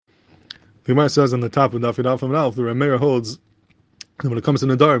The Gemara says on the top of Daf Yud Alf, the Rameir holds that when it comes to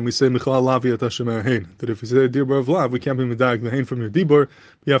Nedarim, we say Michlal Lavi Ata Shomea Hein. That if you say a dibur of lav, we can't be medag the hein from your dibur.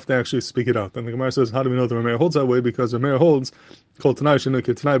 You have to actually speak it out. And the Gemara says, how do we know the Rameir holds that way? Because Rameir holds called Tanai Shenu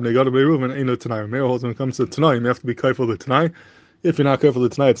Tanai Bnei Gad Bnei Reuven Eino Tanai. Rameir holds when it comes to Tanai, you have to be careful of the Tanai. If you're not careful of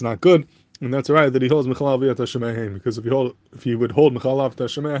the Tanai, it's not good. And that's right that he holds Michlal Lavi Ata Shomea Hein. Because if you would hold Michlal Lavi Ata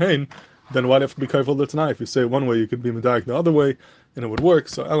Shomea Hein, then why do you have to be careful of the Tanai? If you say it one way, you could be medag the other way, and it would work.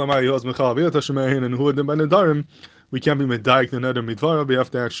 So Elamai holds Michlal Lavi Ata Shomea Hein, and who would by Nedarim, we can't be medaik the Nedarim Bdvariו, we have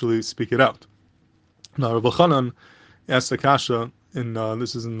to actually speak it out. Now, Rabbi Chanan asked the kasha,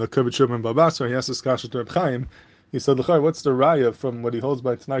 this is in the Kavod Shurban Babasar, he asked this kasha to Rabbi Chaim. He said, what's the raya from what he holds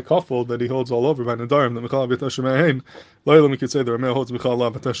by Tanai Kofel that he holds all over by Nedarim, the Michlal Lavi Ata Shomea Hein? Loyal, we could say the Rameir holds Michlal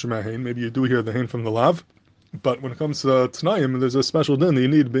Lavi Ata Shomea Hein. Maybe you do hear the hein from the lav. But when it comes to Tanaim, there's a special din that you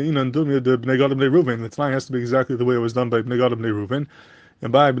need Be'inan Dumya de Bnei Gad Bnei Reuven. The Tanai has to be exactly the way it was done by Bnei Gad Bnei Reuven.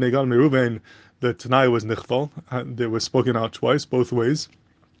 And by Bnei Gad Bnei Reuven, the Tanai was nichval. They were spoken out twice, both ways.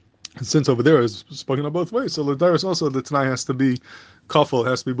 And since over there is spoken out both ways, so L'Daris also, the Tanai has to be kafel,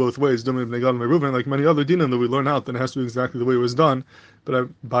 has to be both ways. Dumya Bnei Gad Bnei Reuven, like many other dinim that we learn out, that it has to be exactly the way it was done. But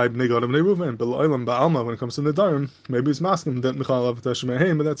by Bnei Gad Bnei Reuven, but L'Olam Ba'alma, when it comes to Nedarim, maybe it's masking that Michlal Lavi Ata Shomea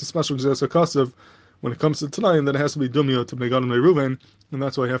Hein, but that's a special Gzeres HaKasav. When it comes to Tanai, then it has to be dumya to Bnei Gad Bnei Reuven, and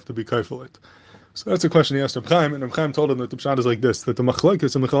that's why you have to be careful it. So that's a question he asked Reb Chaim, and Reb Chaim told him that the pshat is like this: that the machlek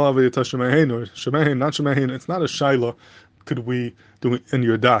is a Michlal Lavi Ata Shomea Hein or Shomea Hein, not Shomea Hein. It's not a shaila. Could we do it in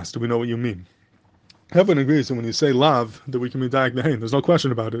your das? Do we know what you mean? Everyone agrees that when you say lav, that we can medayek the hein. There's no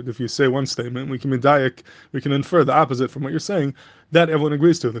question about it. If you say one statement, we can medayek, we can infer the opposite from what you're saying. That everyone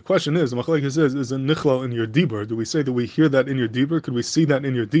agrees to. The question is, the machlekes is a nichlal in your dibur? Do we say that we hear that in your dibur? Could we see that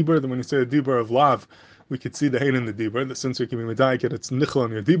in your dibur? That when you say a dibur of lav, we could see the hein in the dibur. That since we can be medayek it, it's nichlal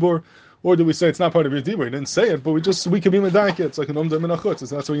in your dibur. Or do we say it's not part of your dibur? You didn't say it, but we can be medayek it. It's like an omdem in a chutz.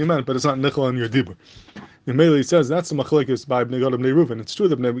 That's what you meant, but it's not nichlal in your dibur. And Mele says that's the machlekes by Bnei Gad Bnei Reuven. It's true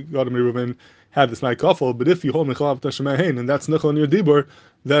that Bnei Gad Bnei Reuven had this night kafel, but if you hold Michlal Lavi Ata Shomea Hein and that's nichol in your dibur,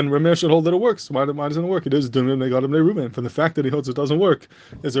 then Rameir should hold that it works. Why doesn't it work? It is doing Bnei Gad Bnei Reuven. From the fact that he holds it doesn't work,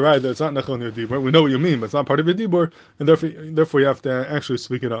 is a right that it's not nichol in your dibur. We know what you mean, but it's not part of your dibur, and therefore you have to actually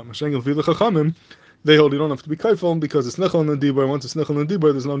speak it out. Mashengel V'ilach Chachamim, they hold you don't have to be careful because it's nichol in the dibur. Once it's nichol in the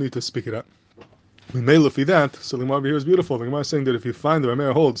dibur, there's no need to speak it out. We may look for that. So the Gemara here is beautiful. The Gemara is saying that if you find the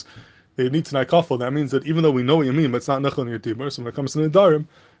Rameir holds they need to kafel, that means that even though we know what you mean, but it's not nechel in your dibur, so when it comes to Nedarim,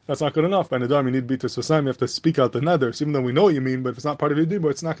 that's not good enough. By Nedarim, you need to be Tosayim, you have to speak out the nether. So even though we know what you mean, but if it's not part of your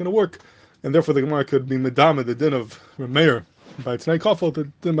dibur, it's not going to work. And therefore the Gemara could be medama, the din of Rameir, by Tanai kafel, the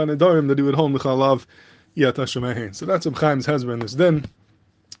din by Nedarim, that he would hold Michlal Lavi Ata Shomea Hein. So that's Chaim's hezbollah in this din,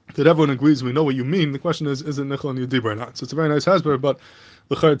 that everyone agrees we know what you mean. The question is it nechel in your dibur or not? So it's a very nice hezbollah, but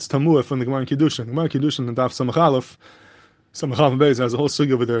l'chayr it's tamuah from the Gemara in Kiddushin. The Gemara in Kiddushin and Daf Samach Aleph, some Mechal Beis has a whole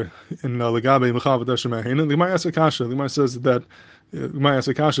sugi over there in Legabe Mechal Ata Shomea Hein. And the Gemara asks a kasha. The Gemara says that the Gemara asks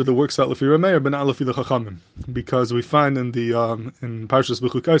a kasha that works out lefi Rameir, but not lefi the Chachamim, because we find in the in Parshas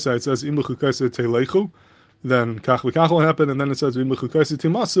B'chukaisa it says Im B'chukaisa Teilechu, then Kach V'Kach will happen, and then it says Im B'chukaisa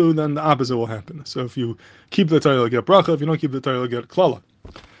Timasu, then the opposite will happen. So if you keep the Torah, you'll get bracha. If you don't keep the Torah, you'll get klala.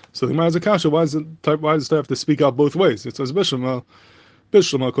 So the Gemara asks a kasha. Why does the Torah have to speak out both ways? It says Bishlam.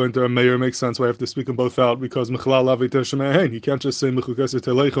 Bishlam, according to Rameir, makes sense why I have to speak them both out, because Michlal Lavi Ata Shomea Hein. You can't just say Mechukasi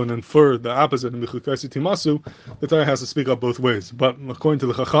Telecho and infer the opposite in Mechukasi Timasu. The Torah has to speak out both ways. But according to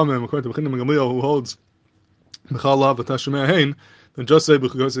the Chachamim, according to B'chinim Gamliel, who holds Michlal Lavi Ata Shomea Hein, then just say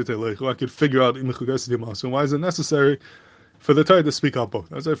Mechukasi Telecho. I could figure out Mechukasi Timasu. Why is it necessary for the Torah to speak out both?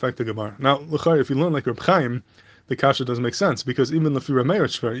 That's a fact of Gemara. Now, if you learn like Reb Chaim, the kasha doesn't make sense, because even the Rameir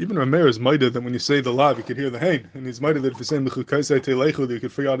is fair. Even Rameir is mighty that when you say the lav, you could hear the hein, and he's mighty that if you say mechukaisei teilechu, that you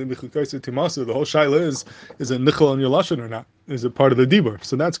could figure out in mechukaisei timasu. The whole shaila is it nichol on your lashon or not? Is it part of the dibur?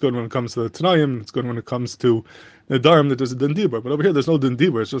 So that's good when it comes to the Tanayim. It's good when it comes to Nedarim that there's a din dibur. But over here, there's no din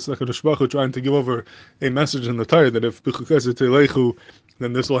dibur. It's just like a Nishbachu trying to give over a message in the Torah that if mechukaisei teilechu,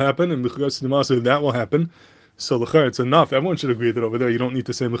 then this will happen, and mechukaisei timasu, that will happen. So l'chayr, it's enough. Everyone should agree that over there you don't need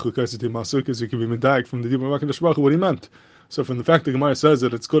to say mechukasi timasu, because you can be medayek from the dibur of HaKadosh Baruch Hu what he meant. So from the fact that Gemara says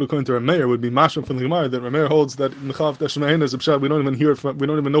that it's good according to Rameir, would be mashal from the Gemara that Rameir holds that Michlal Lavi Ata Shomea Hein is a pshat. We don't even hear it from, we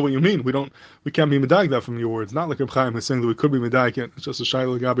don't even know what you mean. We can't be medayek that from your words. Not like Reb Chaim is saying that we could be medayek it. It's just a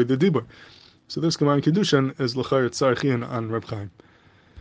shayla gabi the dibur. So this Gemara in Kiddushin is l'chayr tzarichin on Reb Chaim.